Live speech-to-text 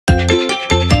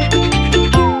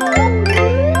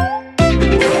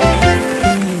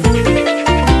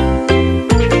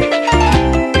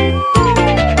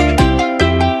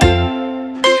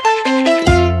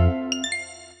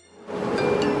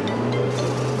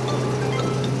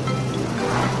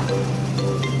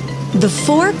The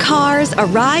 4 cars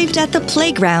arrived at the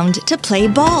playground to play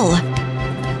ball.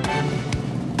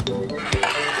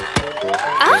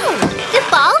 Oh, the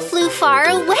ball flew far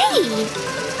away,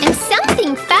 and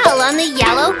something fell on the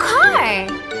yellow car.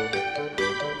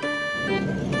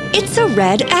 It's a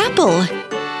red apple.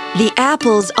 The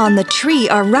apples on the tree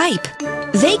are ripe.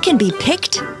 They can be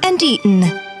picked and eaten.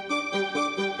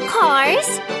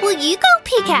 Cars, will you go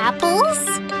pick apples?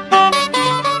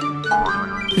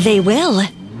 They will.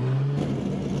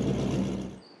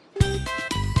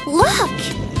 Look!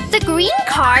 The green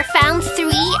car found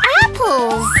 3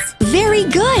 apples! Very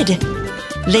good.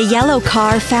 The yellow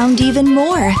car found even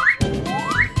more.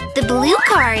 The blue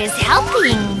car is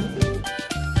helping.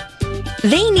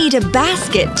 They need a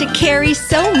basket to carry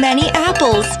so many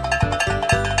apples.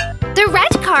 The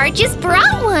red car just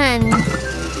brought one.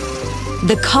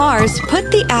 The cars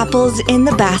put the apples in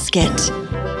the basket.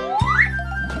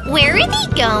 Where are they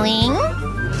going?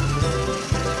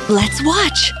 Let's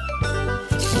watch.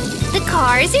 The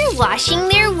cars are washing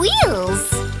their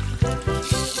wheels.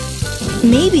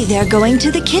 Maybe they're going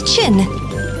to the kitchen.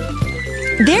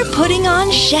 They're putting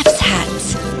on chef's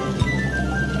hats.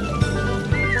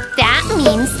 That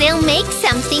means they'll make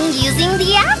something using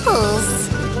the apples.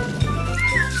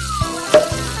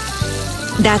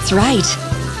 That's right.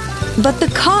 But the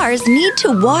cars need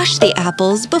to wash the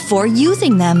apples before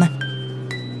using them.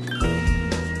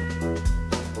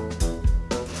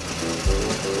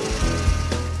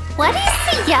 What is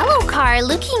the yellow car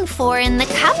looking for in the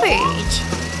cupboard?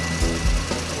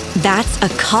 That's a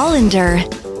colander.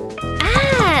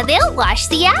 Ah, they'll wash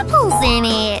the apples in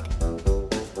it.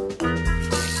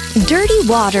 Dirty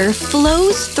water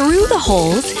flows through the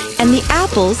holes and the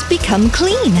apples become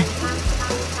clean.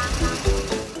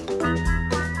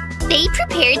 They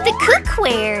prepared the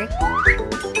cookware.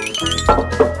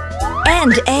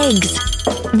 And eggs.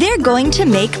 They're going to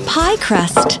make pie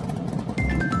crust.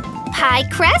 Pie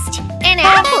crust and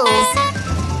apples.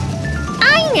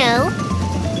 I know!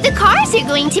 The cars are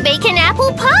going to bake an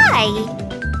apple pie.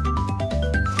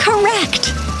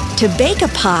 Correct! To bake a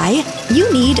pie,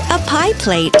 you need a pie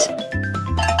plate.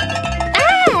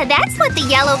 Ah, that's what the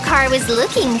yellow car was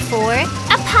looking for.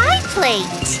 A pie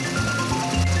plate.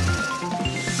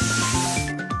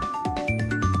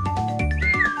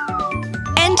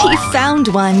 And he found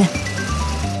one.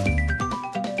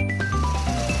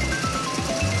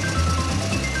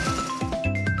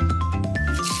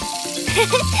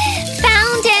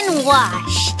 Found and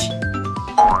washed.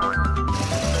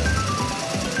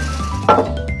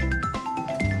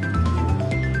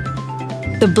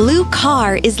 The blue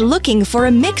car is looking for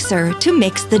a mixer to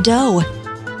mix the dough.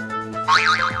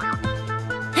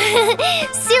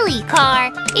 Silly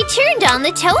car, it turned on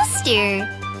the toaster.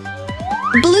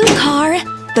 Blue car,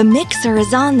 the mixer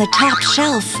is on the top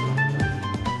shelf.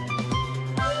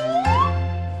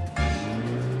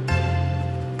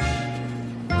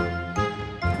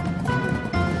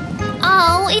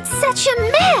 Oh, it's such a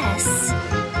mess.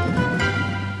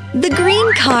 The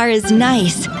green car is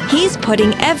nice. He's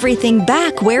putting everything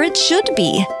back where it should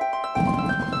be.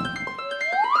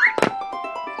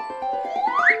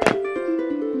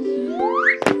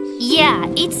 Yeah,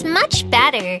 it's much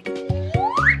better.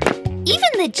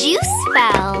 Even the juice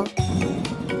fell.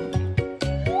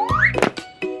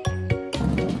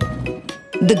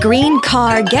 The green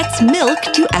car gets milk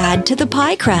to add to the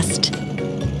pie crust.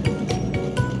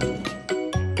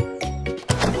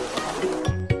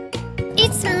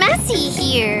 It's messy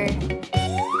here.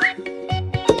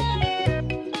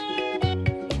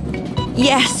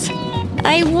 Yes,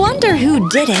 I wonder who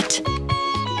did it.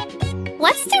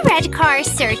 What's the red car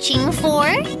searching for?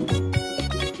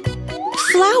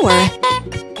 Flour.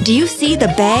 Do you see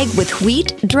the bag with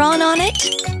wheat drawn on it?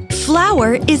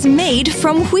 Flour is made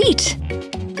from wheat.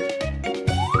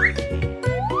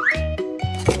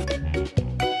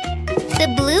 The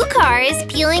blue car is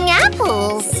peeling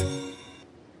apples.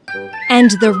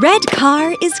 And the red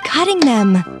car is cutting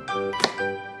them.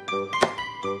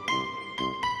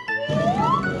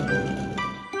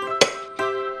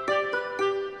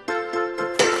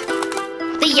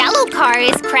 The yellow car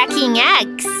is cracking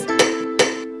eggs.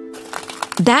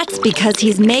 That's because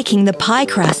he's making the pie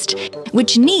crust,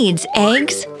 which needs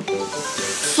eggs,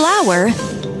 flour,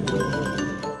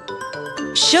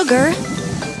 sugar,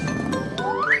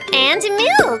 And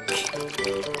milk.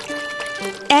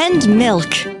 and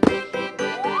milk.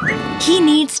 He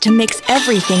needs to mix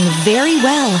everything very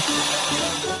well.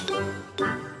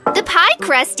 The pie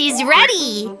crust is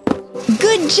ready.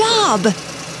 Good job!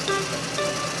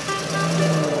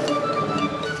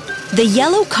 The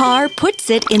yellow car puts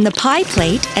it in the pie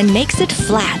plate and makes it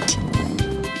flat.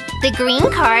 The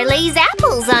green car lays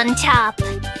apples on top.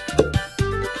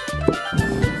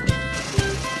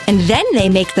 And then they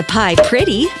make the pie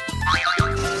pretty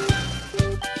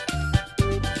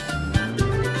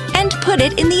and put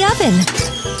it in the oven.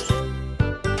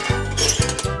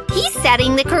 He's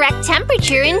setting the correct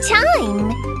temperature and time.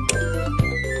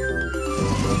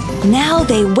 Now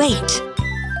they wait.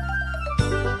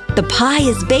 The pie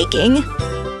is baking.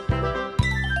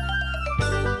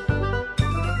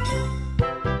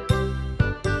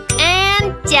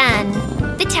 And done.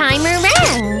 The timer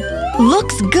rang.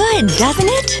 Looks good, doesn't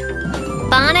it?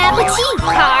 Bon appetit,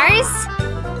 cars!